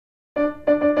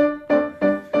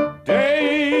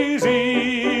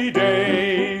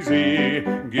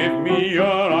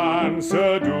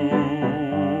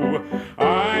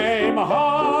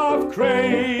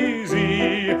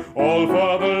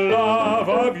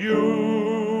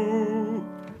you.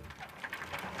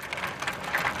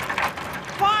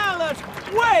 Violet!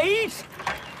 Wait!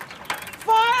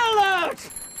 Violet!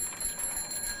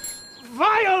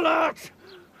 Violet!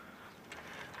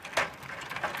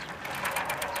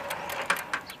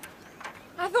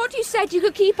 I thought you said you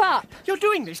could keep up. You're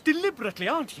doing this deliberately,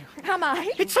 aren't you? Am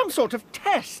I? It's some sort of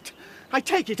test. I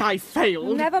take it I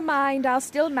failed. Never mind, I'll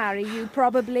still marry you,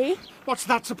 probably. What's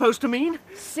that supposed to mean?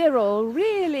 Cyril,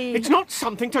 really? It's not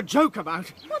something to joke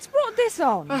about. What's brought this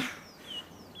on?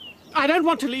 I don't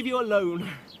want to leave you alone.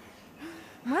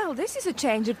 Well, this is a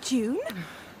change of tune.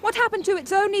 What happened to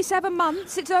it's only 7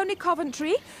 months, it's only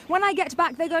Coventry? When I get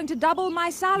back, they're going to double my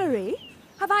salary?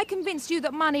 Have I convinced you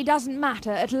that money doesn't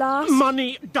matter at last?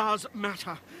 Money does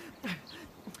matter.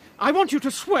 I want you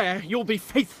to swear you'll be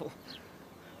faithful.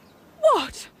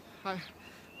 What?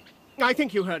 I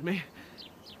think you heard me.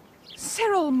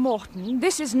 Cyril Morton,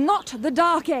 this is not the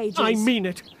Dark Ages. I mean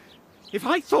it. If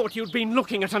I thought you'd been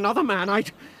looking at another man,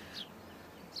 I'd...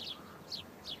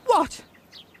 What?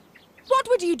 What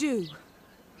would you do?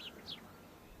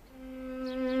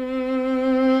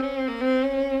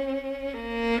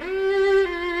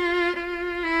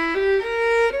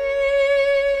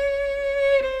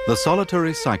 The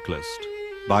Solitary Cyclist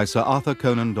by Sir Arthur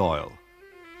Conan Doyle.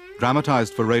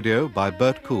 Dramatised for radio by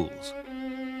Bert Coules.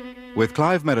 With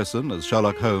Clive Merrison as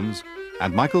Sherlock Holmes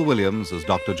and Michael Williams as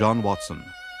Dr. John Watson.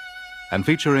 And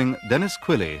featuring Denis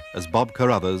Quilley as Bob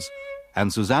Carruthers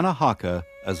and Susannah Harker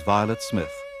as Violet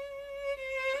Smith.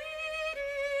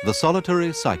 The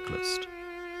Solitary Cyclist.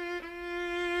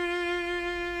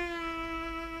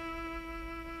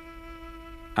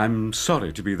 I'm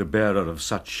sorry to be the bearer of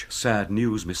such sad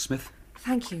news, Miss Smith.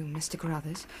 Thank you, Mr.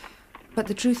 Carruthers. But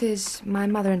the truth is, my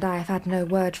mother and I have had no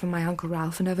word from my Uncle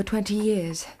Ralph in over 20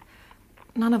 years.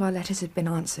 None of our letters have been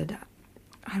answered.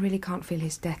 I really can't feel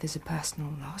his death as a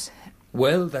personal loss.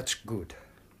 Well, that's good.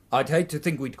 I'd hate to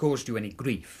think we'd caused you any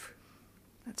grief.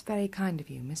 That's very kind of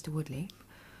you, Mr. Woodley.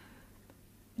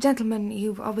 Gentlemen,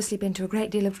 you've obviously been to a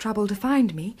great deal of trouble to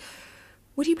find me.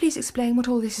 Would you please explain what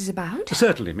all this is about?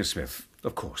 Certainly, Miss Smith,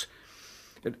 of course.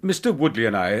 Mr. Woodley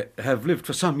and I have lived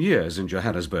for some years in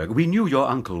Johannesburg. We knew your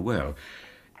uncle well.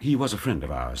 He was a friend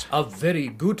of ours. A very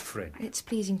good friend. It's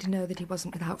pleasing to know that he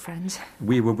wasn't without friends.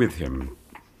 We were with him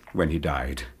when he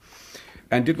died.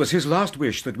 And it was his last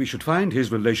wish that we should find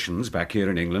his relations back here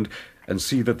in England and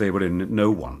see that they were in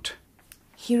no want.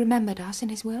 He remembered us in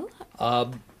his will?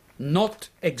 Not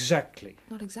exactly.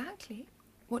 Not exactly?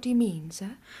 What do you mean,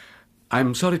 sir?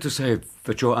 I'm sorry to say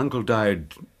that your uncle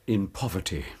died in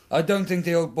poverty. I don't think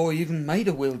the old boy even made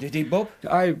a will, did he, Bob?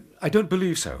 I don't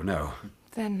believe so, no.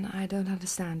 Then I don't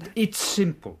understand. It's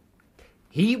simple.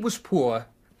 He was poor,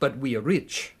 but we are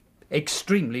rich.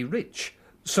 Extremely rich.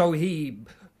 So he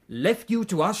left you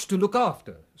to us to look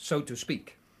after, so to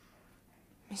speak.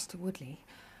 Mr. Woodley,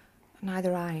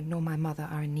 neither I nor my mother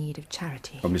are in need of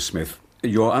charity. Oh, Miss Smith,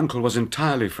 your uncle was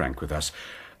entirely frank with us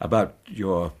about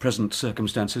your present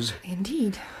circumstances.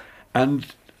 Indeed. And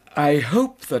I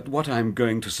hope that what I'm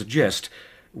going to suggest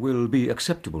will be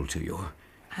acceptable to you.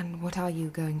 And what are you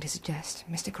going to suggest,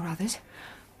 Mr. Carruthers?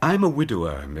 I'm a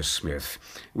widower, Miss Smith,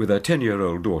 with a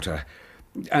 10-year-old daughter,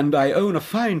 and I own a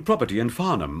fine property in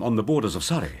Farnham on the borders of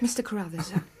Surrey. Mr.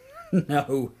 Carruthers...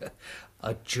 No,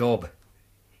 a job.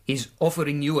 He's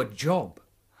offering you a job.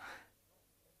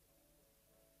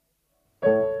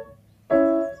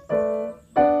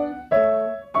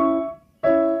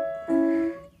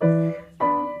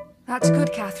 That's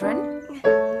good, Catherine.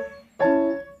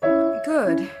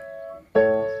 Good.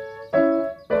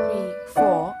 3,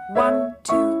 4. 1,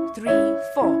 2, 3,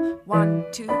 4. 1,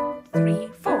 2, 3,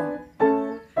 4.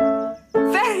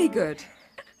 Very good.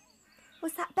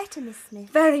 Was that better, Miss Smith?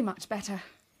 Very much better.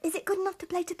 Is it good enough to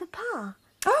play to Papa?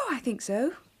 Oh, I think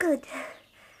so. Good.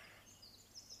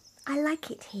 I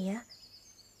like it here.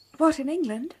 What, in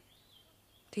England?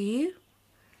 Do you?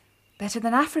 Better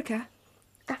than Africa?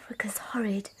 Africa's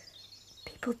horrid.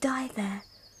 People die there.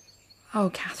 Oh,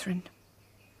 Catherine.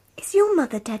 Is your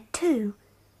mother dead too?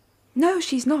 No,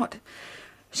 she's not.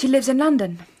 She lives in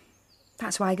London.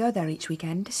 That's why I go there each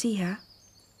weekend, to see her.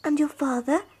 And your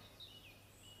father?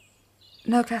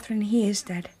 No, Catherine, he is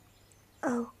dead.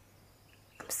 Oh,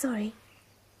 I'm sorry.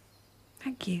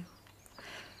 Thank you.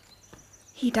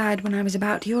 He died when I was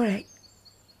about your age.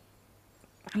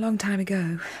 A long time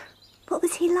ago. What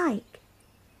was he like?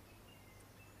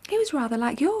 He was rather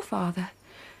like your father.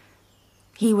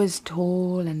 He was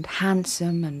tall and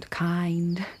handsome and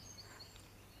kind.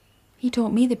 He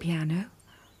taught me the piano.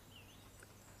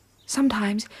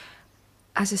 Sometimes,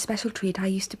 as a special treat, I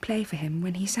used to play for him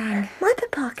when he sang. My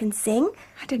papa can sing.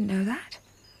 I didn't know that.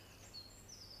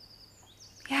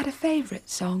 favourite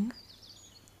song?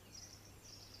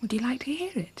 Would you like to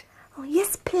hear it? Oh,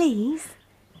 yes, please.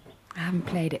 I haven't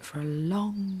played it for a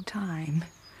long time.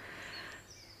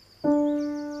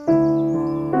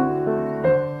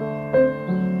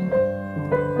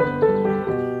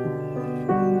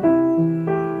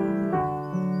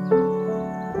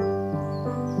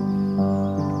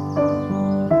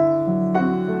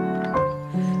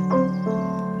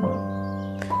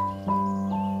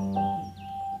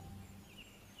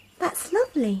 That's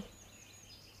lovely.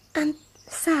 And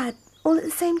sad, all at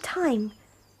the same time.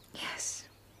 Yes.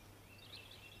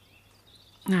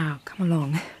 Now, come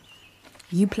along.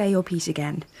 You play your piece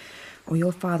again, or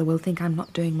your father will think I'm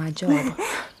not doing my job.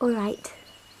 All right.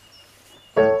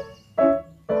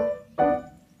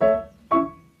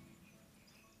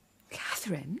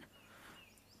 Catherine?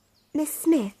 Miss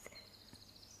Smith,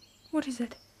 What is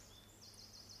it?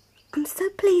 I'm so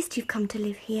pleased you've come to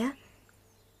live here.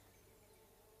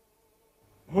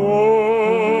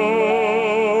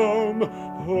 Home,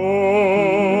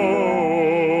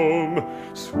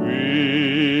 home,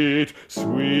 sweet,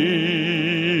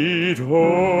 sweet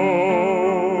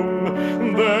home.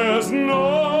 There's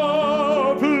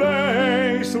no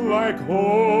place like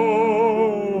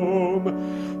home.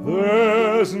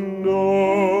 There's no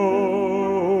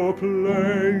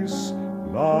place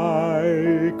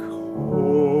like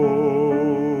home.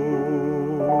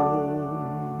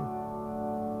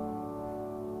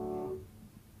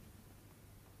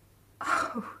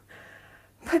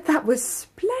 But that was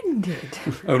splendid.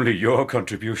 Only your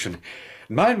contribution.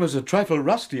 Mine was a trifle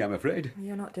rusty, I'm afraid.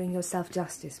 You're not doing yourself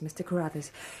justice, Mr.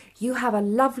 Carruthers. You have a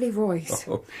lovely voice.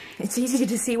 Oh. It's easy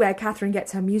to see where Catherine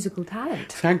gets her musical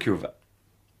talent. Thank you,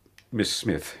 Miss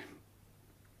Smith.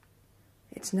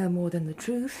 It's no more than the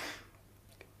truth.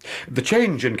 The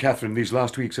change in Catherine these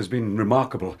last weeks has been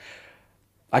remarkable.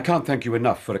 I can't thank you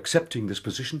enough for accepting this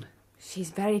position. She's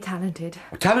very talented.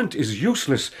 Talent is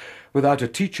useless without a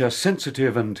teacher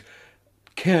sensitive and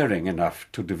caring enough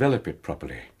to develop it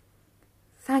properly.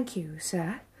 Thank you,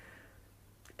 sir.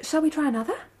 Shall we try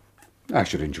another? I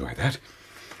should enjoy that.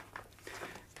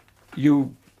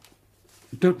 You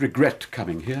don't regret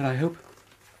coming here, I hope?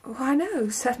 Why, no,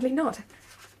 certainly not.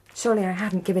 Surely I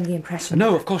hadn't given the impression...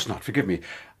 No, of course not. Forgive me.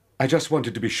 I just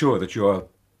wanted to be sure that you're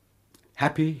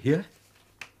happy here.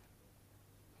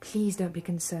 Please don't be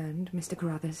concerned, Mr.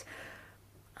 Carruthers.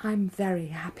 I'm very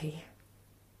happy.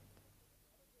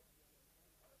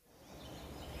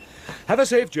 Have a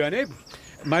safe journey.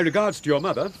 My regards to your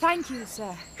mother. Thank you, sir.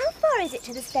 How far is it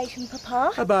to the station,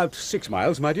 Papa? About 6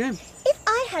 miles, my dear. If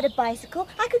I had a bicycle,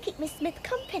 I could keep Miss Smith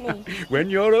company. When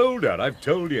you're older, I've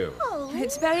told you. Oh,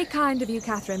 It's very kind of you,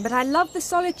 Catherine, but I love the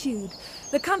solitude.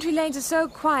 The country lanes are so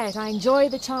quiet, I enjoy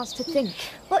the chance to think.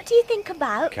 what do you think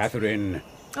about? Catherine.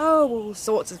 Oh, all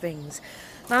sorts of things.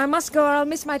 Now I must go or I'll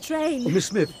miss my train. Oh, Miss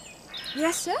Smith,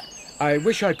 Yes, sir? I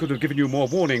wish I could have given you more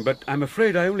warning, but I'm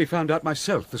afraid I only found out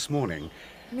myself this morning.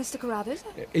 Mr. Carruthers?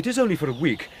 It is only for a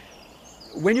week.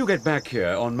 When you get back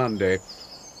here on Monday,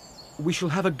 we shall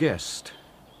have a guest.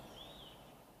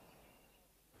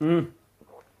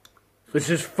 This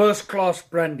is first-class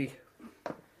brandy.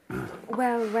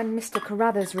 Well, when Mr.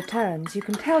 Carruthers returns, you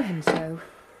can tell him so.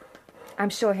 I'm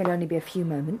sure he'll only be a few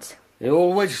moments. He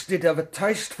always did have a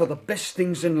taste for the best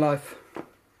things in life.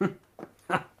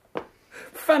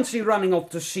 Fancy running off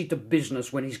to see to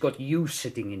business when he's got you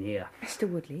sitting in here. Mr.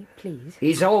 Woodley, please.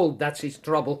 He's old, that's his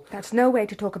trouble. That's no way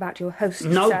to talk about your host,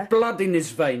 No sir. blood in his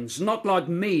veins, not like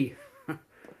me.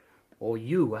 Or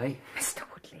you, eh? Mr.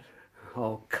 Woodley.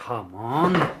 Oh, come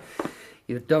on.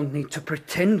 You don't need to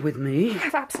pretend with me. I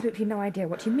have absolutely no idea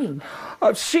what you mean.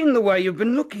 I've seen the way you've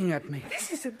been looking at me.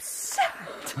 This is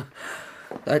absurd.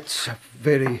 That's a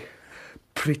very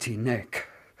pretty neck.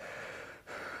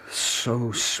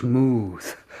 So smooth.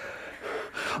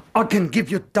 I can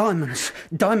give you diamonds.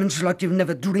 Diamonds like you've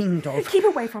never dreamed of. Keep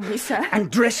away from me, sir.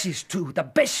 And dresses, too. The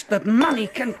best that money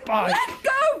can buy. Let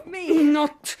go of me!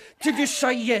 Not till you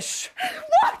say yes.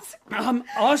 What? I'm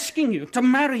asking you to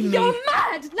marry me. You're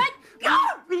mad! Let go!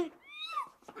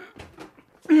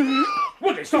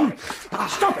 Woodley, stop it!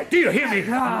 Stop it! Do you hear me?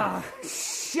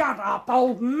 Shut up,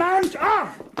 old man!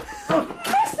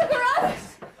 Mr.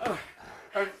 Carruthers!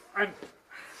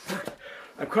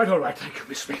 I'm quite all right, thank you,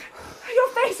 Miss Smith. Your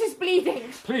face is bleeding.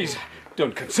 Please,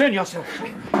 don't concern yourself.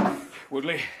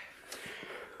 Woodley,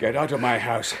 get out of my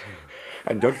house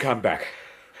and don't come back.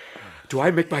 Do I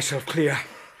make myself clear?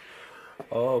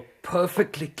 Oh,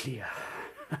 perfectly clear.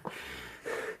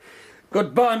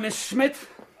 Goodbye, Miss Smith.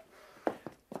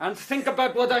 And think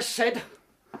about what I said.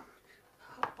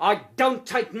 I don't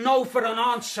take no for an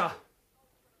answer.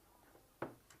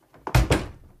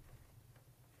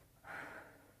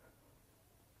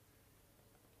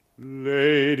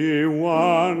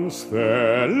 Once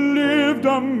there lived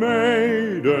a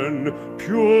maiden,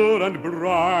 pure and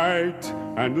bright,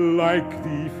 and like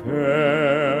thee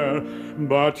fair.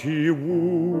 But he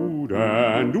wooed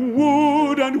and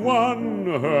won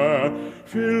her,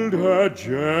 filled her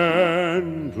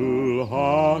gentle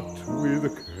heart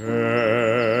with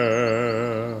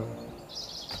care.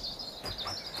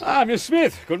 Ah, Miss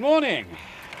Smith, good morning.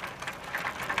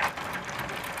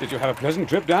 Did you have a pleasant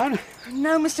trip down?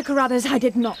 No, Mr. Carruthers, I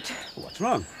did not. What's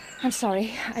wrong? I'm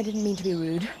sorry. I didn't mean to be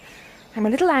rude. I'm a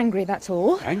little angry, that's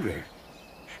all. Angry?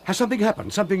 Has something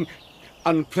happened? Something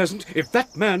unpleasant? If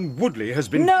that man Woodley has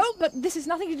been... No, but this has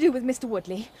nothing to do with Mr.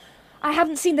 Woodley. I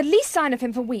haven't seen the least sign of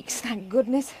him for weeks, thank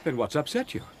goodness. Then what's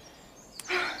upset you?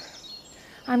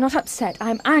 I'm not upset.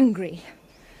 I'm angry.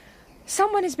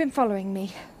 Someone has been following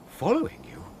me. Following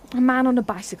you? A man on a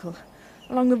bicycle,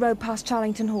 along the road past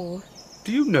Charlington Hall.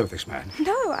 Do you know this man?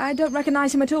 No, I don't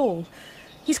recognise him at all.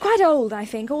 He's quite old, I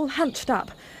think, all hunched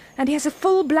up, and he has a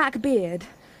full black beard.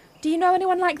 Do you know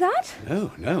anyone like that?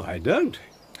 No, I don't.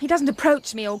 He doesn't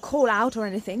approach me or call out or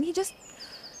anything. He just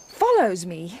follows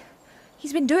me.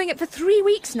 He's been doing it for 3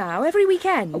 weeks now, every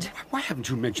weekend. Oh, why haven't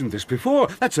you mentioned this before?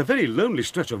 That's a very lonely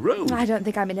stretch of road. I don't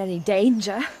think I'm in any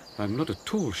danger. I'm not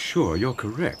at all sure you're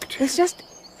correct.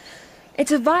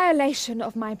 It's a violation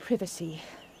of my privacy.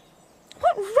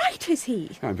 What right is he?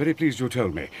 I'm very pleased you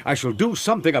told me. I shall do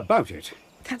something about it.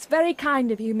 That's very kind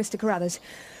of you, Mr. Carruthers.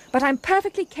 But I'm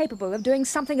perfectly capable of doing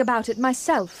something about it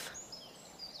myself.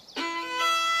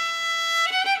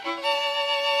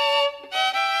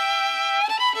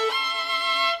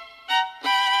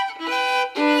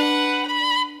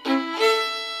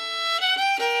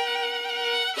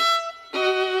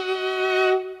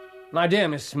 My dear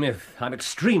Miss Smith, I'm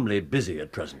extremely busy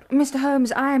at present. Mr.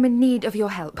 Holmes, I am in need of your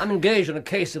help. I'm engaged in a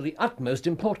case of the utmost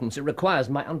importance. It requires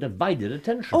my undivided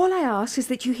attention. All I ask is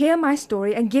that you hear my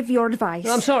story and give your advice.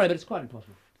 No, I'm sorry, but it's quite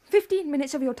impossible. 15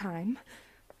 minutes of your time.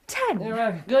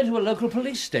 10. Go to a local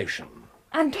police station.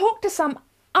 And talk to some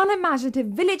unimaginative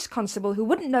village constable who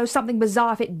wouldn't know something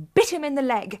bizarre if it bit him in the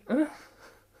leg.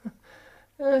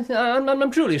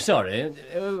 I'm truly sorry.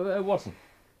 Watson.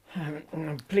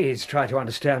 Please try to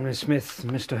understand, Miss Smith.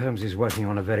 Mr. Holmes is working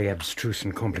on a very abstruse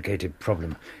and complicated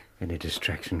problem. Any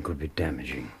distraction could be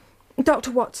damaging.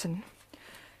 Dr. Watson,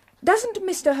 doesn't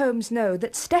Mr. Holmes know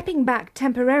that stepping back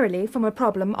temporarily from a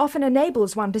problem often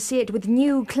enables one to see it with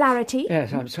new clarity?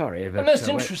 Yes, I'm sorry, but... A most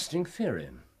interesting theory.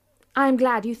 I'm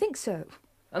glad you think so.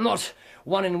 And not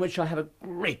one in which I have a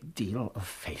great deal of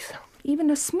faith.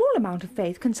 Even a small amount of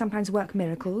faith can sometimes work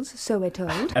miracles, so we're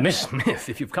told. Miss Smith,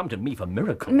 if you've come to me for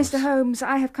miracles... Mr. Holmes,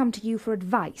 I have come to you for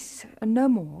advice, and no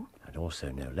more. And also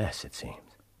no less, it seems.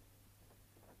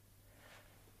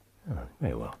 Oh,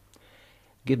 very well.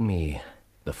 Give me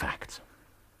the facts.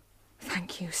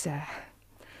 Thank you, sir.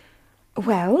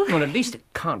 Well... Well, at least it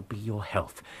can't be your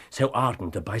health. So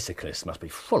ardent a bicyclist must be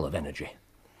full of energy.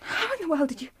 How in the world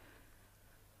did you...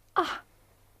 Ah,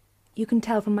 you can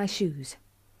tell from my shoes.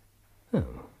 Oh.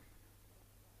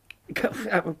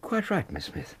 Quite right, Miss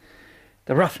Smith.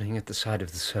 The roughening at the side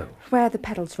of the sole. Where the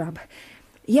pedals rub.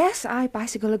 Yes, I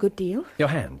bicycle a good deal. Your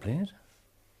hand, please.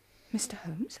 Mr.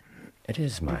 Holmes? It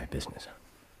is my business.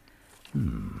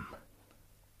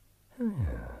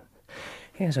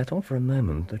 Yes, I thought for a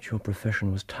moment that your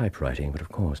profession was typewriting, but of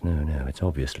course, no, it's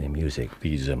obviously music.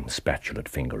 These spatulate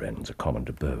finger ends are common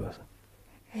to both.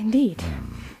 Indeed.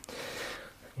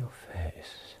 Your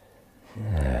face.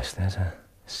 Yes, there's a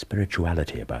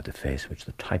spirituality about the face which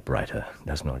the typewriter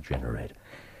does not generate.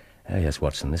 Yes,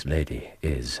 Watson, this lady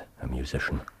is a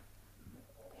musician.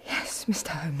 Yes, Mr.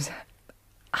 Holmes.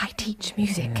 I teach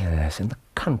music. Yes, in the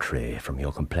country, from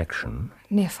your complexion.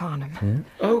 Near Farnham. Yeah?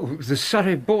 Oh, the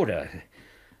Surrey border.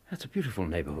 That's a beautiful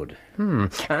neighbourhood.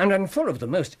 And full of the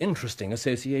most interesting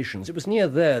associations. It was near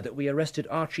there that we arrested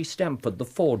Archie Stamford, the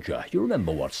forger. You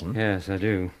remember, Watson? Yes, I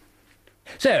do.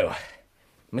 So,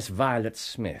 Miss Violet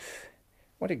Smith,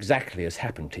 what exactly has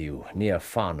happened to you near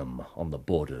Farnham on the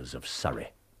borders of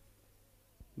Surrey?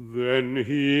 Then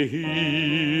he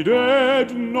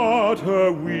heeded not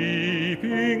her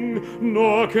weeping,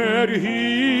 nor cared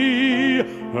he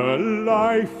her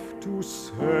life to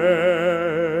save.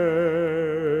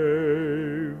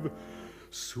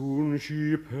 Soon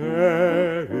she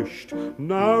perished,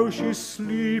 now she's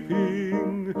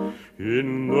sleeping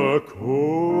in the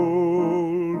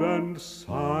cold and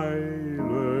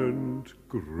silent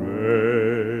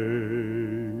grave.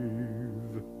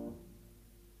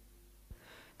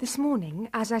 This morning,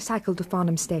 as I cycled to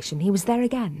Farnham Station, he was there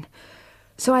again.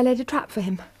 So I laid a trap for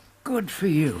him. Good for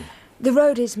you. The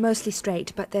road is mostly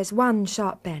straight, but there's one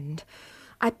sharp bend.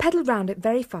 I pedalled round it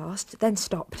very fast, then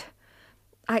stopped.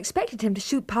 I expected him to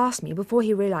shoot past me before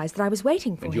he realised that I was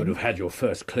waiting for him. And you'd have had your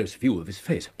first close view of his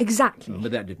face. Exactly.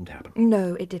 But that didn't happen.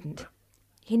 No, it didn't.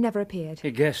 He never appeared.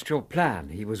 He guessed your plan.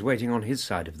 He was waiting on his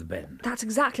side of the bend. That's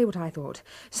exactly what I thought.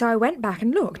 So I went back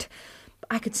and looked.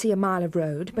 I could see a mile of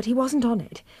road, but he wasn't on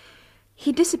it.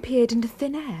 He disappeared into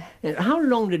thin air. How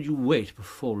long did you wait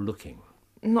before looking?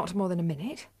 Not more than a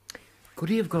minute. Could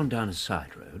he have gone down a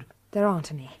side road? There aren't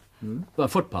any. A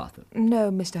footpath, then?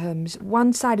 No, Mr. Holmes.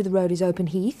 One side of the road is open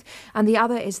heath, and the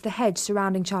other is the hedge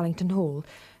surrounding Charlington Hall.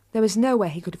 There was nowhere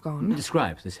he could have gone.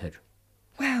 Describe this hedge.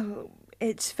 Well,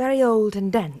 it's very old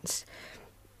and dense.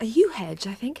 A yew hedge,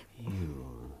 I think.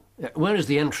 Yew. Where is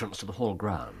the entrance to the hall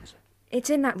grounds?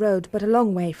 It's in that road, but a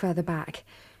long way further back.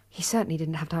 He certainly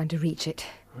didn't have time to reach it.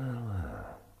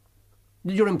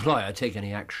 Did your employer take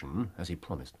any action, as he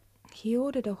promised? He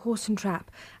ordered a horse and trap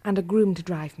and a groom to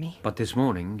drive me. But this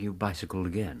morning you bicycled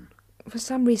again. For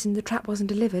some reason, the trap wasn't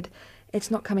delivered. It's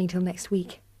not coming till next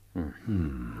week. Now,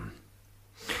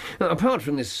 apart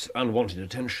from this unwanted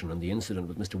attention and the incident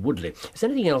with Mr. Woodley, has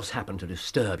anything else happened to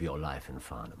disturb your life in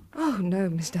Farnham? Oh, no,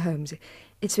 Mr. Holmes.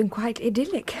 It's been quite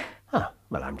idyllic. Ah,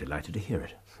 well, I'm delighted to hear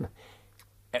it.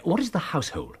 What is the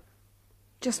household?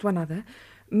 Just one other.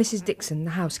 Mrs. Dixon,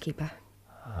 the housekeeper.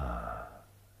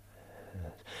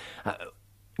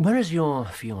 Where is your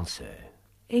fiancé?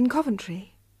 In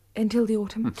Coventry, until the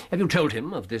autumn. Have you told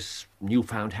him of this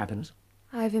newfound happiness?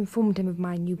 I've informed him of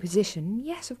my new position.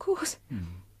 Yes, of course.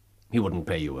 He wouldn't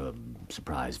pay you a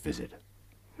surprise visit.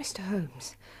 Mr.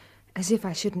 Holmes, as if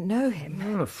I shouldn't know him.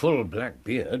 Well, a full black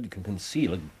beard can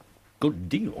conceal a good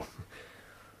deal.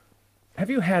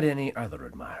 Have you had any other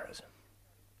admirers?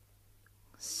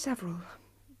 Several.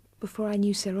 Before I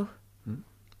knew Cyril.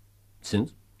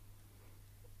 Since?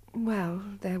 Well,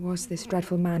 there was this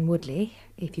dreadful man Woodley,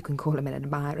 if you can call him an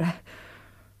admirer.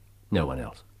 No one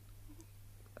else?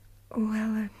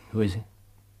 Well, Who is he?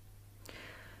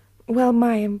 Well,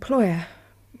 my employer,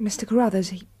 Mr.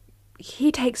 Carruthers,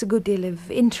 he takes a good deal of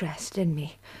interest in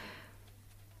me.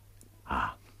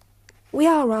 Ah. We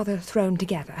are rather thrown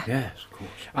together. Yes, of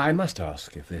course. I must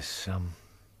ask if this,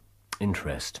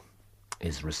 interest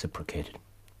is reciprocated.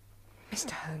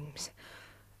 Mr. Holmes,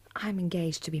 I'm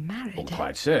engaged to be married. Oh,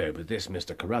 quite so, but this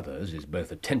Mr. Carruthers is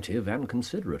both attentive and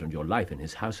considerate, and your life in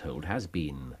his household has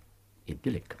been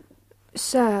idyllic.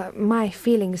 Sir, my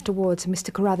feelings towards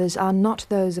Mr. Carruthers are not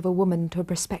those of a woman to a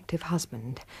prospective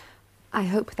husband. I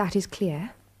hope that is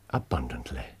clear.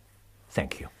 Abundantly.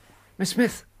 Thank you. Miss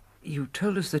Smith, you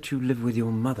told us that you live with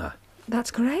your mother.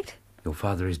 That's correct. Your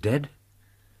father is dead?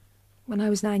 When I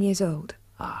was 9 years old.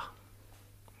 Ah.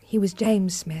 He was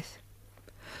James Smith.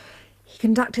 He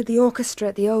conducted the orchestra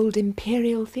at the old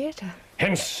Imperial Theatre.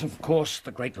 Hence, of course,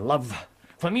 the great love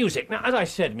for music. Now, as I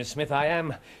said, Miss Smith, I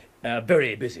am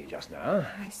very busy just now.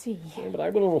 I see. But I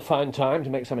will find time to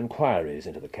make some inquiries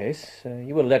into the case.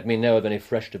 You will let me know of any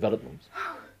fresh developments.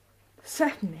 Oh,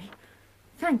 certainly.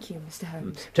 Thank you, Mr.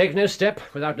 Holmes. Take no step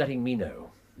without letting me know.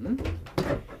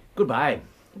 Goodbye.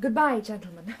 Goodbye,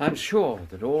 gentlemen. I'm sure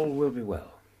that all will be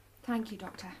well. Thank you,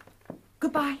 Doctor.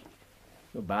 Goodbye.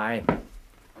 Goodbye.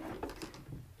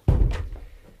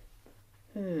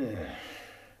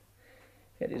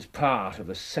 It is part of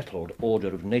the settled order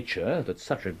of nature that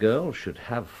such a girl should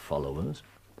have followers,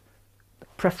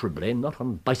 preferably not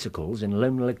on bicycles in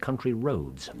lonely country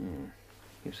roads.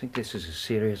 You think this is a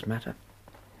serious matter?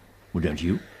 Well, don't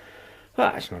you?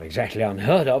 Ah, it's not exactly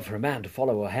unheard of for a man to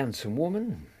follow a handsome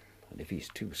woman. And if he's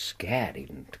too scared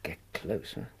even to get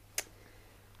closer.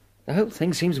 The whole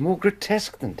thing seems more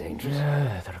grotesque than dangerous.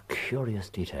 There are curious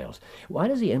details. Why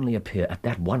does he only appear at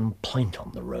that one point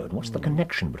on the road? What's the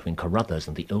connection between Carruthers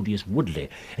and the odious Woodley?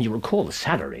 And you recall the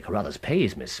salary Carruthers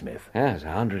pays Miss Smith. Yes,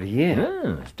 100 a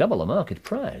year. It's double the market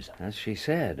price. As she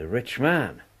said, a rich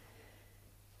man.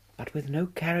 But with no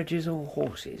carriages or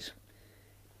horses.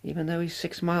 Even though he's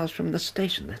 6 miles from the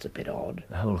station, that's a bit odd.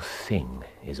 The whole thing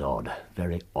is odd.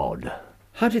 Very odd.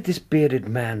 How did this bearded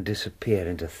man disappear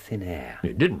into thin air?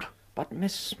 He didn't. But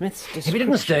Miss Smith's description... If he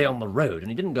didn't stay on the road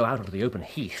and he didn't go out onto the open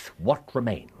heath, what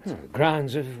remains?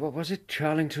 Grounds of, what was it,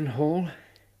 Charlington Hall?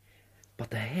 But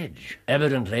the hedge...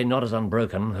 Evidently not as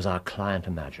unbroken as our client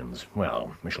imagines.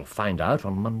 Well, we shall find out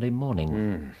on Monday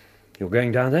morning. You're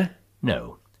going down there?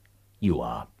 No, you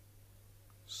are.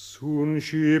 Soon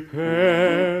she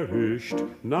perished,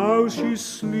 now she's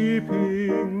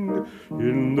sleeping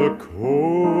in the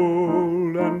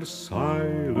cold and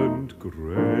silent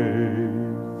grave.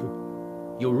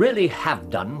 You really have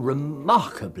done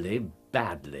remarkably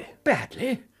badly.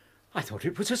 Badly? I thought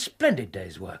it was a splendid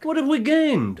day's work. What have we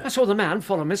gained? I saw the man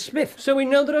follow Miss Smith. So we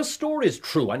know that her story's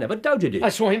true. I never doubted it. I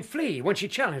saw him flee when she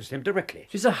challenged him directly.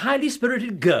 She's a highly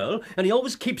spirited girl, and he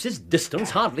always keeps his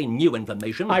distance. Hardly new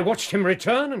information. I watched him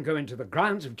return and go into the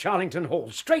grounds of Charlington Hall,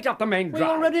 straight up the main We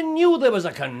drive. already knew there was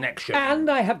a connection. And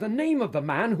I have the name of the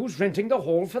man who's renting the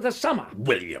hall for the summer.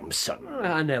 Williamson.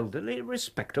 An elderly,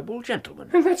 respectable gentleman.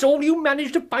 And that's all you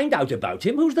managed to find out about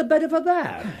him? Who's the better for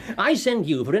that? I send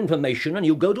you for information and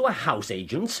you go to a house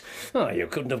agent's. Oh, you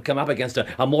couldn't have come up against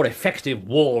a more effective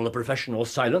wall of professional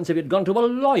silence if you'd gone to a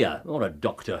lawyer or a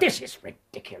doctor. This is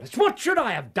ridiculous. What should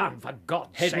I have done, for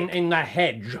God's Hidden sake? in the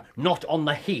hedge, not on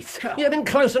the heath. You'd have been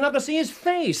close enough to see his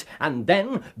face, and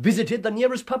then visited the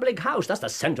nearest public house. That's the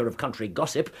centre of country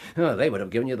gossip. Oh, they would have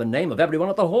given you the name of everyone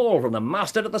at the hall, from the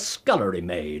master to the scullery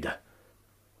maid.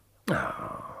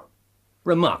 Oh,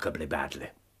 remarkably badly.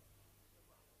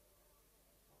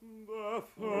 The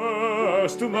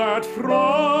thirst that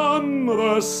from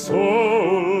the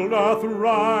soul doth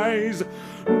rise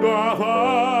doth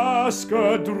ask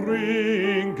a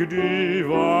drink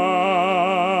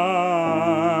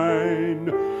divine.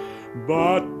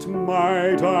 But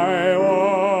might I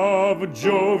of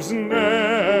Jove's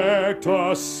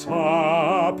nectar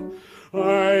sup,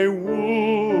 I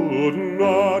would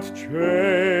not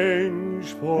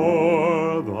change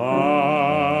for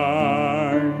thine.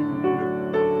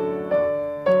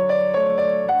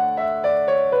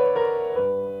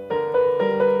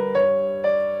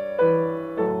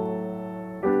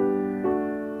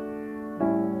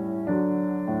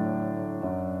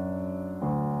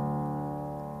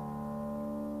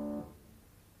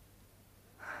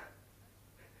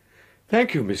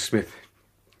 Thank you, Miss Smith.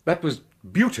 That was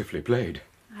beautifully played.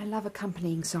 I love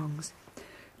accompanying songs.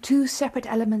 Two separate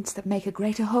elements that make a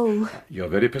greater whole. You're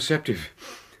very perceptive.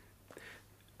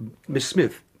 Miss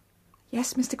Smith,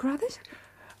 Yes, Mr. Carruthers?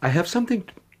 I have something...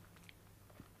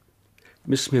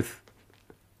 Miss Smith,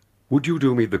 would you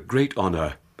do me the great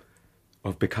honour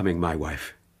of becoming my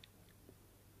wife?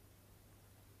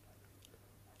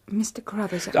 Mr.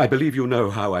 Carruthers... I believe you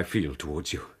know how I feel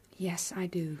towards you. Yes, I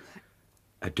do.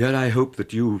 Dare I hope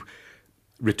that you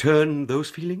return those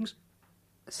feelings?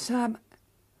 Sir,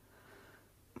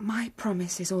 my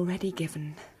promise is already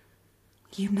given.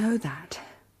 You know that.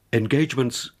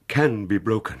 Engagements can be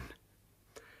broken.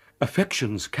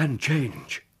 Affections can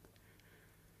change.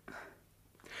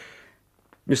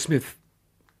 Miss Smith,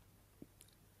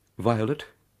 Violet,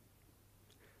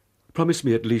 promise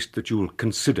me at least that you'll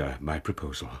consider my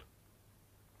proposal.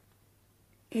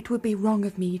 It would be wrong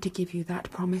of me to give you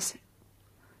that promise.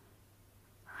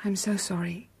 I'm so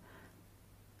sorry.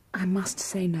 I must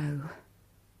say no.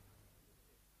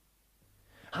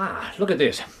 Ah, look at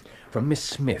this. From Miss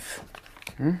Smith.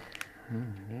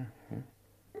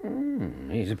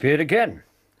 He's appeared again.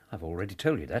 I've already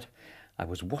told you that. I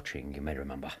was watching, you may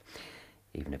remember,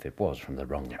 even if it was from the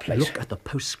wrong place. Look at the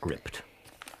postscript.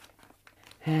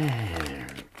 Oh,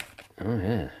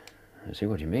 yeah. I see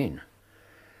what you mean.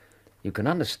 You can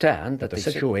understand that The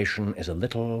situation is a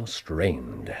little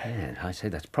strained. Yeah, I say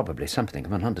that's probably something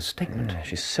of an understatement.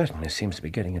 She certainly seems to be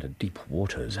getting into deep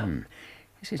waters.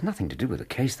 This is nothing to do with the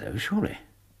case, though, surely.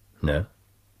 No?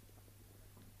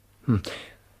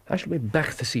 I shall be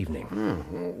back this evening.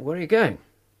 Where are you going?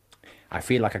 I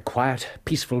feel like a quiet,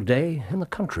 peaceful day in the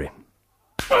country.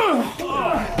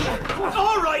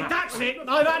 All right, that's it.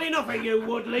 I've had enough of you,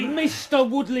 Woodley. Mr.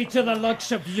 Woodley to the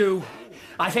likes of you.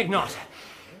 I think not.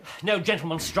 No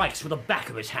gentleman strikes with the back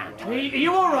of his hand. Are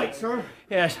you all right, sir?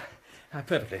 Yes,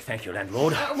 perfectly, thank you,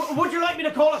 landlord. Would you like me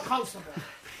to call a constable?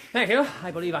 Thank you. I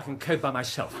believe I can cope by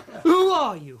myself. Who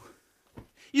are you?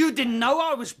 You didn't know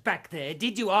I was back there,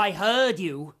 did you? I heard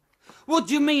you. What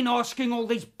do you mean asking all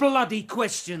these bloody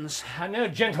questions? No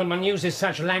gentleman uses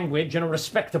such language in a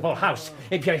respectable house.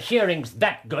 If your hearing's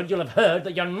that good, you'll have heard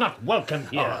that you're not welcome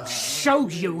here. I'll show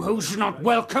you who's not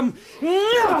welcome.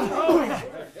 You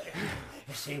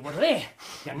see, Woodley,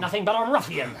 you're nothing but a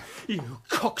ruffian. You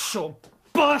cocksure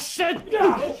bastard!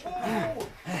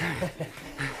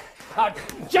 A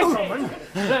gentleman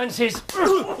learns his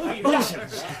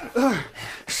lessons.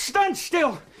 Stand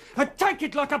still and take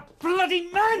it like a bloody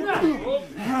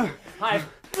man! I've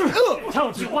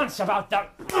told you once about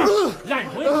that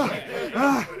language.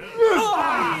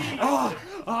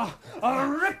 I'll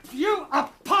rip you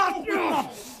apart with my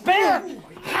bare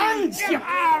hands!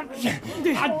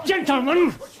 A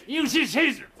gentleman uses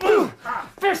his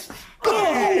fists.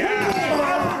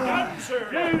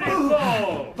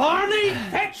 Barney,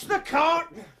 fetch the cart.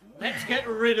 Let's get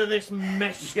rid of this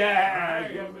mess.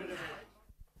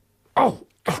 Oh!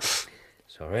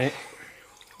 Sorry.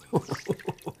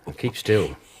 Keep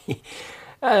still.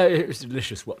 It was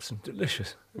delicious, Watson,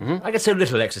 delicious. Mm-hmm. I get so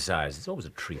little exercise. It's always a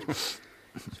treat. It's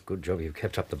a good job you've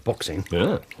kept up the boxing.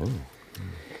 Yeah.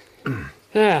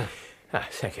 Yeah.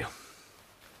 Thank you.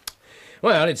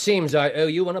 Well, it seems I owe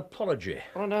you an apology.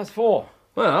 What on earth for?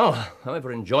 Well,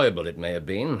 however enjoyable it may have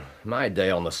been, my day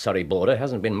on the Surrey border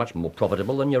hasn't been much more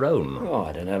profitable than your own. Oh,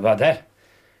 I don't know about that.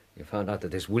 You found out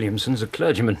that this Williamson's a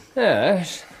clergyman.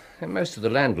 Yes, and most of the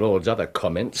landlord's other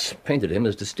comments painted him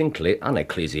as distinctly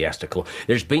unecclesiastical.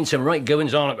 There's been some right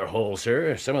goings-on at the Hall,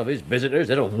 sir. Some of his visitors,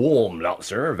 they're a warm lot,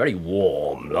 sir, a very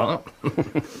warm lot.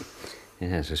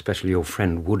 Yes, especially your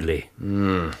friend Woodley.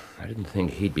 I didn't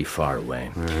think he'd be far away.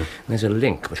 There's a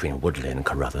link between Woodley and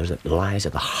Carruthers that lies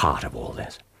at the heart of all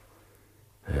this.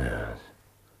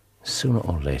 Sooner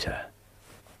or later,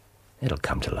 it'll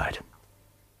come to light.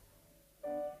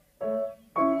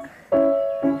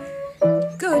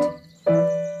 Good.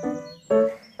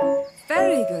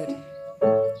 Very good.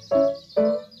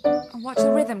 Watch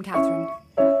the rhythm, Catherine.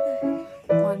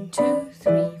 1, 2,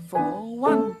 3, 4.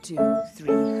 1, 2, 3,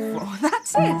 4.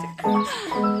 That's it.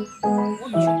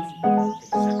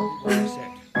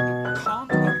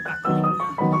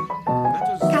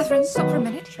 Catherine, stop for a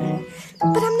minute.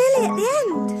 But I'm nearly at the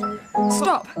end.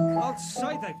 Stop. I'll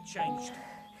say they've changed.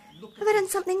 Have I done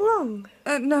something wrong?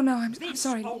 No, I'm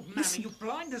sorry. Old man, are you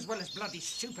blind as well as bloody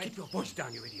stupid? Keep your voice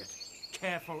down, you idiot.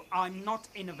 Careful, I'm not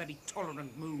in a very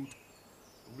tolerant mood.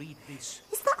 Read this.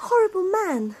 Is that horrible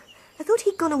man? I thought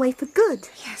he'd gone away for good.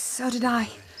 Yes, so did I.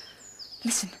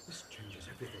 Listen. This changes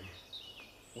everything.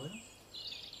 Well,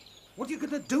 what are you going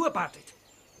to do about it?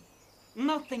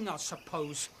 Nothing, I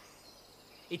suppose.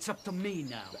 It's up to me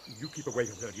now. You keep away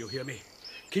from her, do you hear me?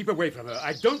 Keep away from her.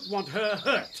 I don't want her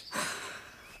hurt.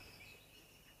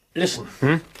 Listen,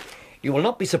 you will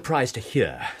not be surprised to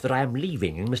hear that I am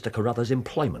leaving Mr. Carruthers'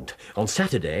 employment. On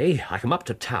Saturday, I come up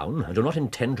to town and do not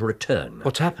intend to return.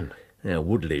 What's happened?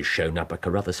 Woodley's shown up at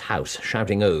Carruthers' house,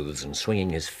 shouting oaths and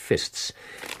swinging his fists.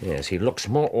 Yes, he looks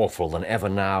more awful than ever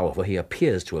now, for he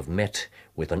appears to have met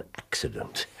with an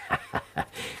accident.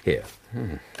 Here.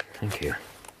 Thank you.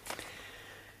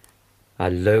 I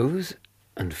loathe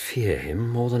and fear him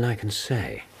more than I can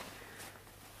say.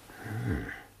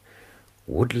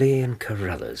 Woodley and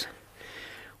Carruthers.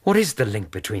 What is the link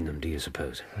between them, do you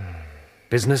suppose?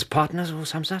 Business partners or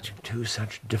some such? Two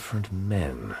such different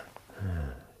men.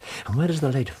 And where does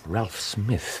the late Ralph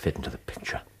Smith fit into the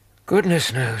picture?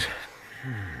 Goodness knows.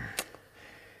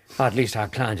 At least our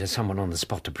client has someone on the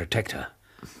spot to protect her.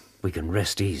 We can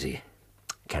rest easy.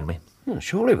 Can we?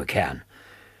 Surely we can.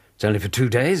 It's only for 2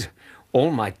 days.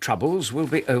 All my troubles will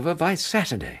be over by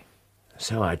Saturday.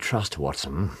 So I trust,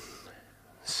 Watson.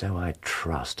 So I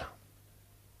trust.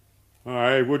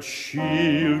 I would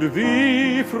shield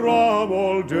thee from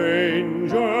all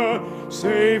danger,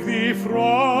 save thee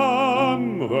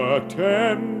from the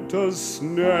tempter's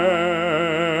snare.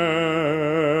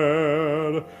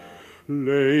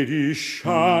 Lady,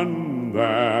 shun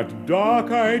that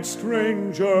dark-eyed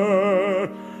stranger.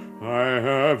 I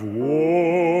have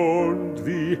warned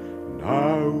thee,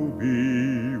 now beware.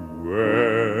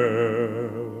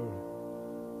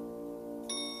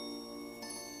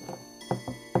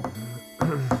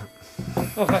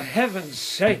 Oh, for heaven's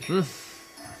sake.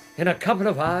 In a couple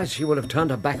of hours, she will have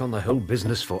turned her back on the whole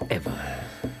business forever.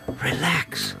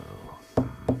 Relax.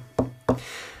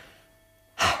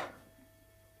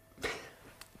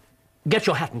 Get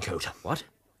your hat and coat. What?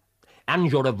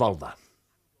 And your revolver.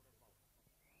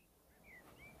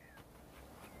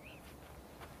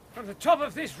 From the top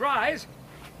of this rise,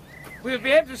 we'll be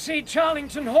able to see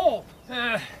Charlington Hall.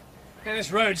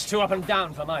 This road's too up and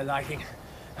down for my liking.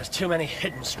 There's too many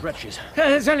hidden stretches.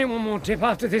 There's only one more dip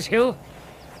after this hill.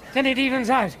 Then it evens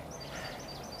out.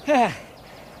 And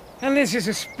this is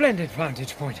a splendid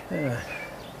vantage point.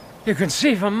 You can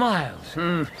see for miles.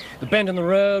 The bend in the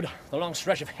road, the long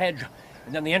stretch of hedge,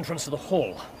 and then the entrance to the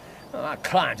hall. Our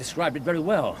client described it very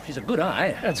well. She's a good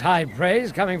eye. That's high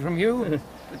praise coming from you,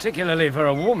 particularly for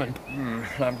a woman.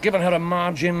 I've given her a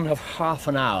margin of half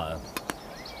an hour.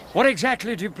 What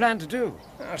exactly do you plan to do?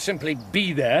 I'll simply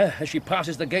be there as she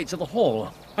passes the gates of the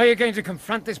hall. Are you going to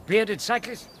confront this bearded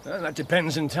cyclist? Well, that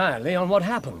depends entirely on what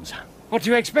happens. What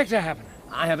do you expect to happen?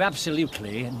 I have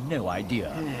absolutely no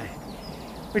idea.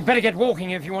 We'd better get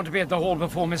walking if you want to be at the hall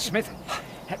before Miss Smith.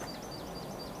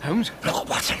 Holmes? Look,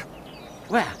 Watson.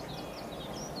 Where?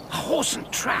 A horse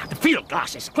and trap. The field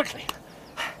glasses, quickly.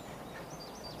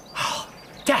 Oh,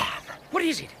 damn. What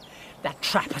is it? That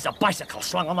trap has a bicycle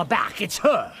slung on the back. It's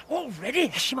her. Already?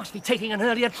 She must be taking an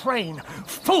earlier train.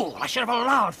 Fool, I should have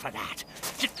allowed for that.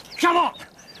 Come on.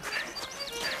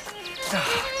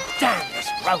 Oh, damn this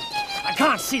road. I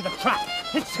can't see the trap.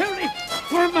 It's only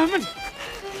For a moment.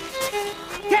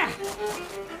 There!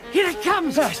 Here it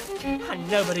comes! And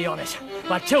nobody on it.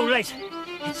 But too late.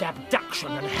 It's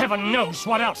abduction and heaven knows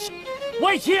what else.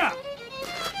 Wait here!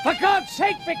 For God's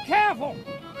sake, be careful!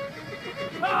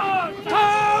 Oh,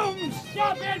 Holmes!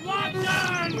 Stop it,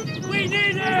 Watson! We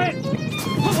need it!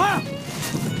 Whoa!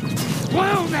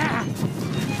 Whoa there!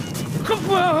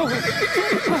 Whoa!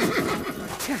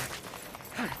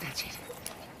 That's it.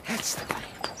 That's the way.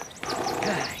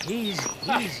 Easy,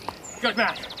 easy. Good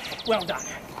man. Well done.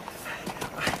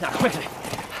 Now, quickly.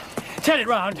 Turn it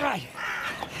round. Right.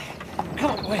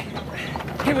 Come on, boy.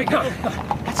 Here we go.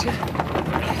 That's it.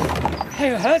 Are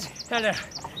you hurt? No,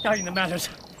 nothing that matters.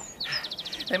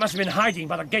 They must have been hiding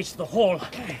by the gates of the hall.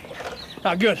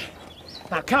 Now, good.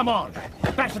 Now, come on.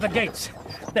 Back to the gates.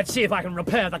 Let's see if I can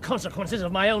repair the consequences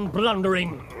of my own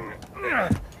blundering.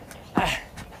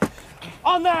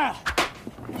 On there!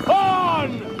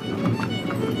 On!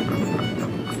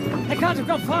 They can't have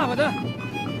got far with her.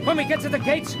 When we get to the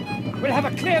gates, we'll have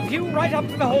a clear view right up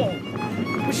to the hall.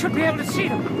 We should be able to see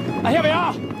them. Here we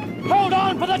are. Hold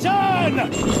on for the turn!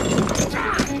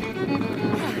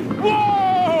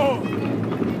 Whoa!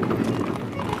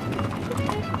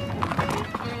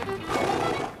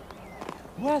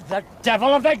 Where the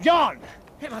devil have they gone?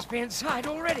 They must be inside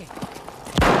already.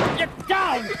 Get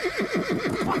down!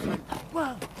 What in the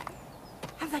world?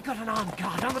 Have they got an armed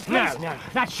guard on the place? No.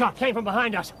 That shot came from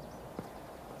behind us.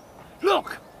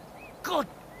 Look! Good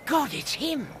God, it's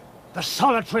him! The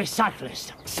solitary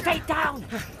cyclist. Stay down!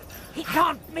 He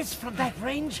can't miss from that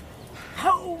range.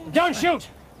 Holmes! Don't shoot!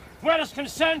 We're as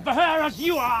concerned for her as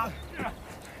you are!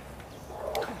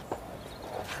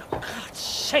 For God's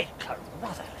sake,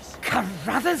 Carruthers!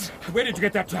 Carruthers? Where did you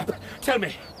get that trap? Tell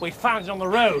me. We found it on the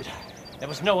road. There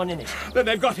was no one in it. Then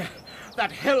they've got her.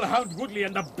 That hellhound Woodley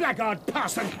and the blackguard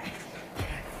parson.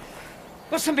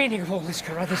 What's the meaning of all this,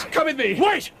 Carruthers? Come with me.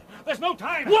 Wait! There's no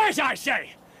time! Wait, I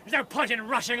say! There's no point in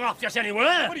rushing off just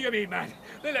anywhere. What do you mean, man?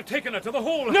 They'll have taken her to the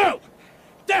hall. No!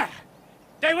 There!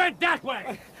 They went that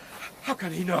way! How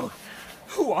can he know?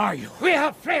 Who are you? We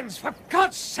are friends, for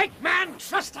God's sake, man!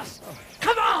 Trust us!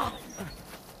 Come on!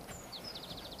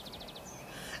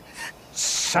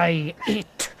 Say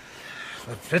it.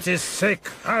 For pity's sake,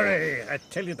 hurry. I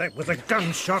tell you that was a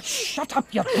gunshot. Shut up,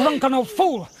 you drunken old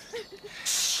fool!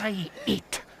 Say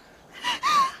it.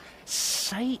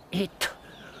 Say it.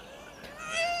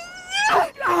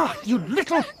 Ah, you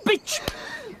little bitch!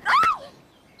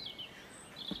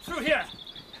 Through here!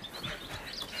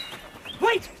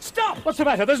 Wait! Stop! What's the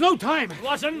matter? There's no time.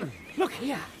 Watson, look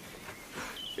here.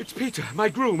 It's Peter, my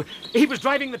groom. He was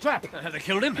driving the trap. Have they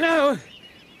killed him? No.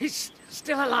 He's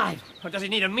still alive. Or does he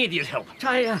need immediate help?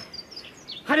 I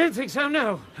don't think so,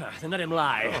 no. Then let him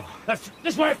lie.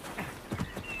 This way!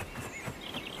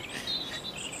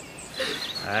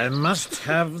 I must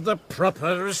have the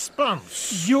proper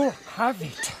response. You have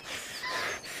it.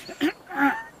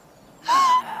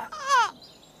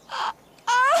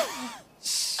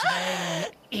 Say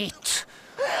it.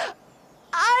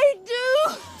 I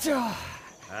do.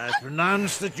 I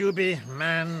pronounce that you be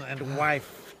man and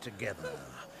wife together.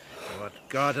 What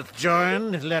God hath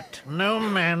joined, let no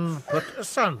man put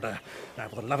asunder. Now,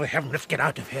 for the love of heaven, let's get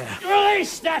out of here.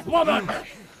 Release that woman!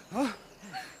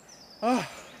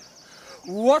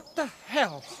 What the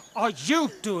hell are you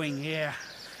doing here?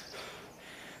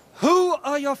 Who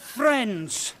are your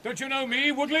friends? Don't you know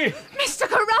me, Woodley? Mr.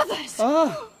 Carruthers!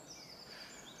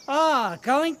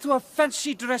 Going to a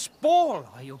fancy dress ball,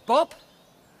 are you, Bob?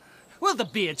 Well, the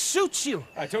beard suits you.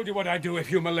 I told you what I'd do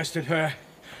if you molested her.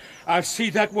 I'll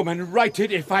see that woman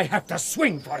righted if I have to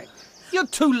swing for it. You're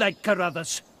too late,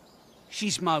 Carruthers.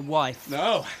 She's my wife.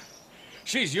 No,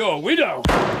 she's your widow.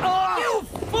 You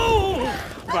fool!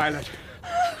 Violet.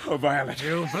 Oh, Violet.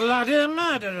 You bloody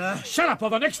murderer. Shut up, or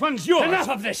the next one's yours. Enough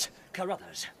of this!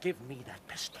 Carruthers, give me that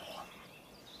pistol.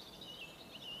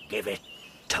 Give it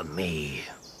to me.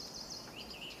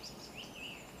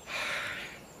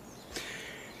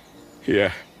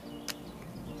 Here.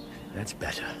 That's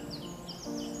better.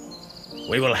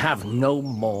 We will have no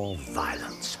more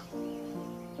violence.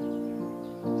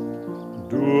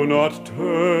 Do not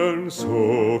turn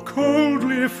so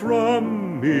coldly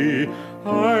from me.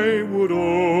 I would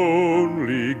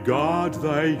only guard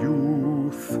thy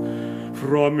youth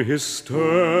from his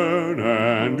stern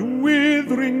and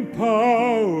withering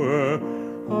power.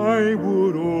 I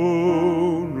would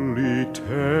only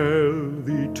tell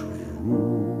the truth.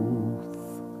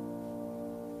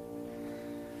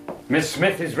 Miss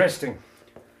Smith is resting.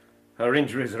 Her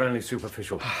injuries are only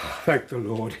superficial. Thank the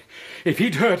Lord. If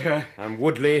he'd hurt her... And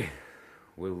Woodley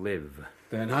will live.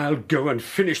 Then I'll go and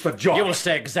finish the job. You will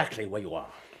stay exactly where you are.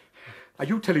 Are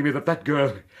you telling me that that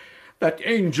girl, that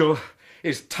angel,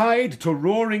 is tied to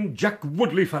roaring Jack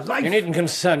Woodley for life? You needn't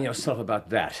concern yourself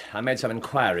about that. I made some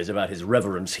inquiries about his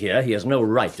reverence here. He has no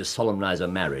right to solemnize a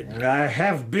marriage. I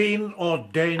have been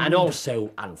ordained... And also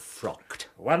unfrocked.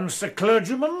 Once a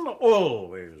clergyman,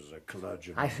 always a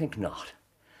clergyman. I think not.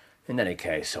 In any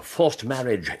case, a forced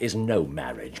marriage is no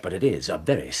marriage, but it is a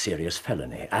very serious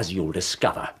felony, as you'll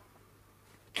discover.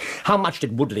 How much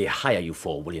did Woodley hire you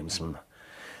for, Williamson?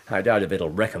 I doubt if it'll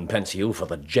recompense you for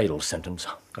the jail sentence.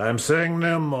 I'm saying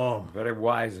no more. Very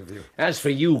wise of you. As for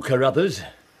you, Carruthers,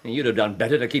 you'd have done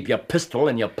better to keep your pistol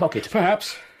in your pocket.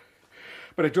 Perhaps.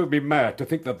 But it drove me mad to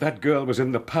think that that girl was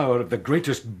in the power of the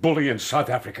greatest bully in South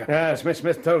Africa. Yes, Miss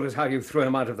Smith told us how you threw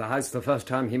him out of the house the first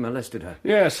time he molested her.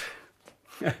 Yes.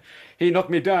 He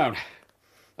knocked me down.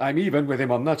 I'm even with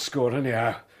him on that score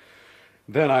anyhow.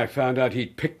 Then I found out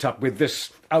he'd picked up with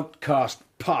this outcast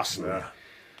parson.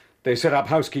 They set up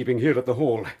housekeeping here at the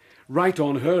Hall, right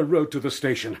on her road to the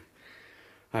station.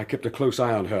 I kept a close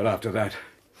eye on her after that.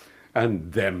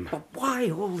 And them. But why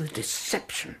all the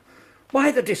deception?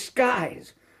 Why the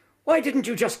disguise? Why didn't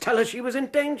you just tell her she was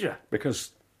in danger?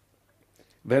 Because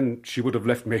then she would have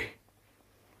left me.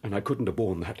 And I couldn't have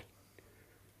borne that.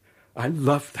 I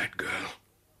loved that girl.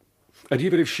 And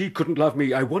even if she couldn't love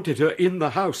me, I wanted her in the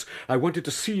house. I wanted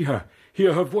to see her,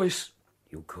 hear her voice.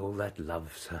 You call that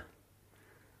love, sir?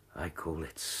 I call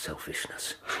it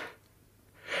selfishness.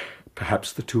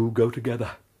 Perhaps the two go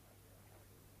together.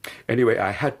 Anyway,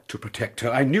 I had to protect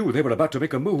her. I knew they were about to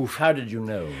make a move. How did you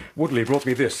know? Woodley brought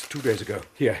me this 2 days ago.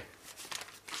 Here.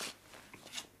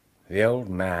 The old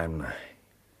man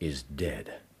is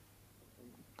dead.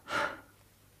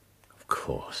 Of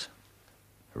course.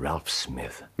 Ralph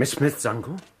Smith. Miss Smith's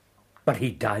uncle? But he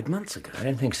died months ago. I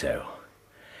don't think so.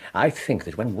 I think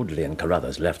that when Woodley and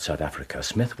Carruthers left South Africa,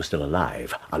 Smith was still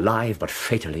alive. Alive but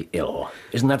fatally ill.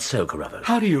 Isn't that so, Carruthers?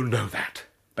 How do you know that?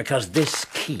 Because this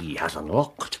key has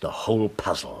unlocked the whole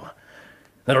puzzle.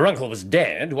 That her uncle was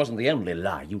dead wasn't the only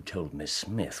lie you told Miss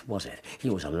Smith, was it? He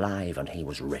was alive and he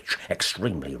was rich,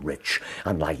 extremely rich.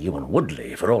 Unlike you and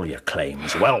Woodley, for all your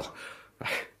claims. Well...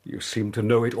 You seem to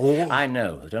know it all. I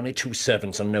know that only 2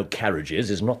 servants and no carriages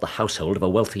is not the household of a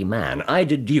wealthy man. I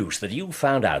deduce that you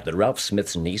found out that Ralph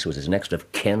Smith's niece was his next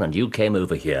of kin, and you came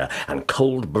over here and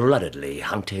cold-bloodedly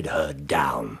hunted her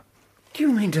down. Do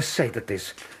you mean to say that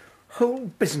this whole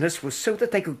business was so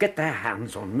that they could get their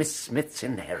hands on Miss Smith's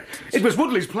inheritance? It was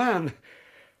Woodley's plan.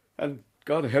 And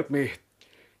God help me,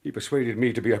 he persuaded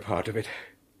me to be a part of it.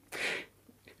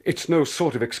 It's no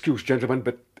sort of excuse, gentlemen,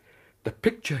 but the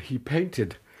picture he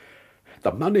painted...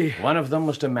 The money... One of them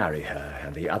was to marry her,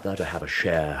 and the other to have a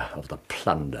share of the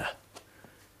plunder.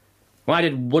 Why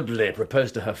did Woodley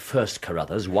propose to her first,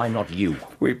 Carruthers? Why not you?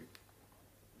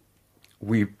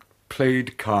 We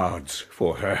played cards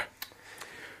for her.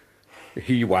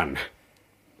 He won.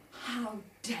 How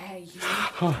dare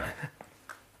you?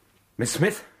 Miss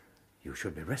Smith, you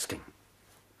should be resting.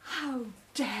 How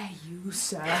dare you,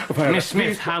 sir? Miss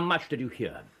Smith, how much did you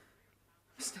hear?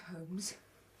 Mr. Holmes,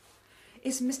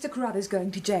 is Mr. Carruthers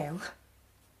going to jail?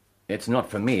 It's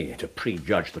not for me to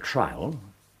prejudge the trial.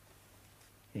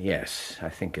 Yes, I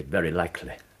think it very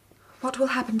likely. What will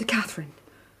happen to Catherine,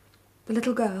 the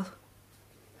little girl?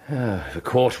 The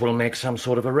court will make some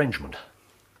sort of arrangement.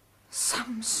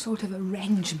 Some sort of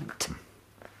arrangement?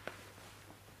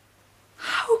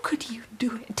 How could you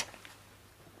do it?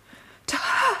 To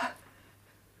her?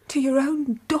 To your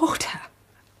own daughter?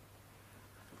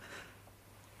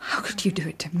 How could you do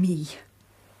it to me?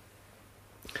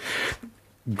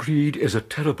 Greed is a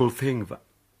terrible thing,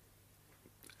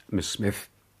 Miss Smith.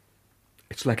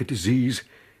 It's like a disease.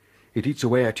 It eats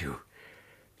away at you,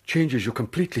 changes you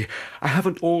completely. I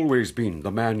haven't always been the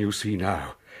man you see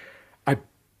now. I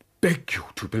beg you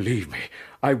to believe me.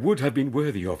 I would have been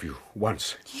worthy of you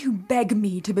once. You beg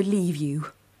me to believe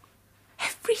you?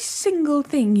 Every single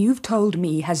thing you've told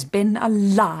me has been a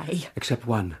lie. Except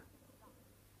one.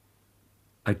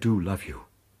 I do love you.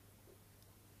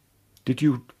 Did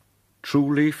you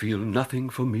truly feel nothing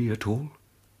for me at all?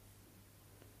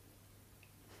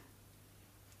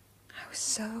 I was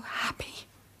so happy.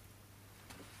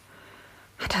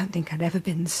 I don't think I'd ever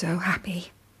been so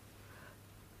happy.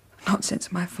 Not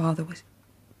since my father was...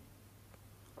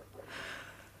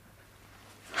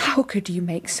 How could you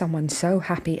make someone so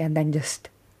happy and then just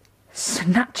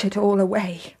snatch it all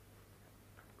away?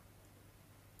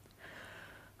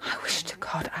 I wish to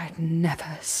God I'd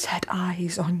never set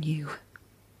eyes on you.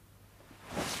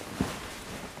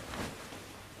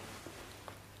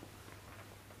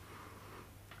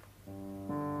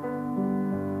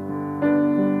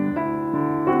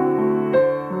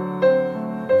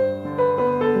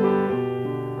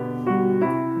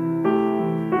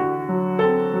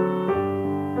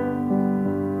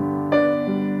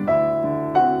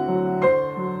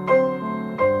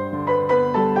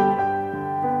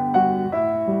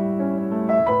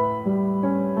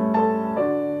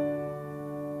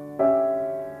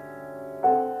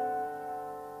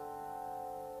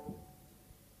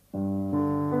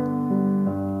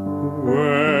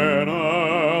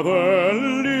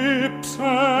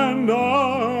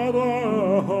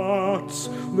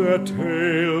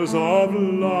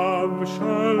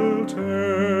 shall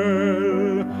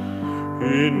tell,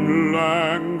 in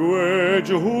language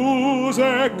whose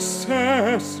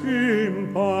excess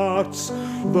imparts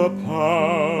the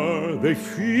power they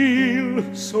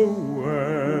feel so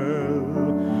well.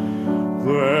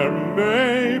 There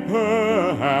may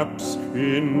perhaps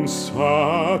in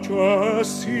such a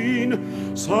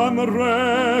scene some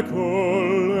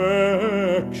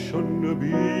recollection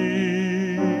be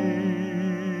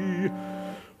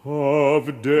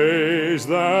of days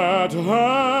that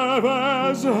have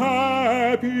as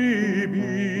happy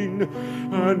been,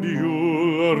 and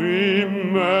you'll remember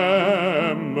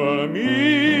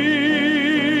me,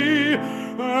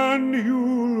 and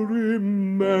you'll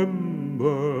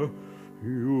remember me.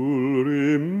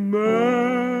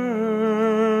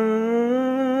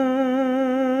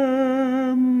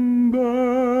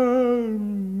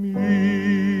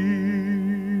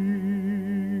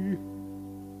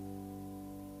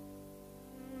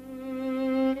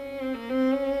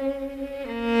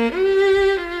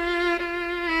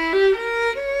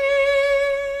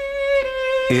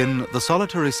 In The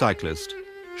Solitary Cyclist,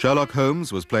 Sherlock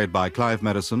Holmes was played by Clive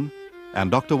Merrison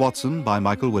and Dr. Watson by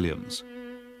Michael Williams,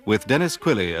 with Denis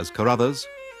Quilley as Carruthers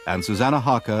and Susannah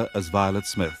Harker as Violet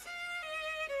Smith.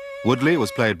 Woodley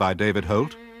was played by David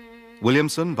Holt,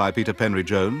 Williamson by Peter Penry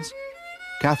Jones,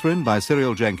 Catherine by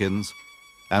Cyril Jenkins,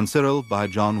 and Cyril by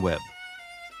John Webb.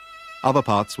 Other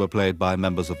parts were played by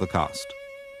members of the cast.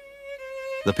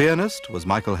 The pianist was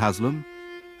Michael Haslam,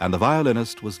 and the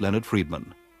violinist was Leonard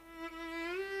Friedman.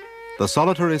 The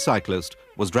Solitary Cyclist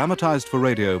was dramatised for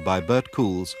radio by Bert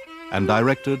Coules and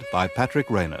directed by Patrick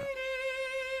Rayner.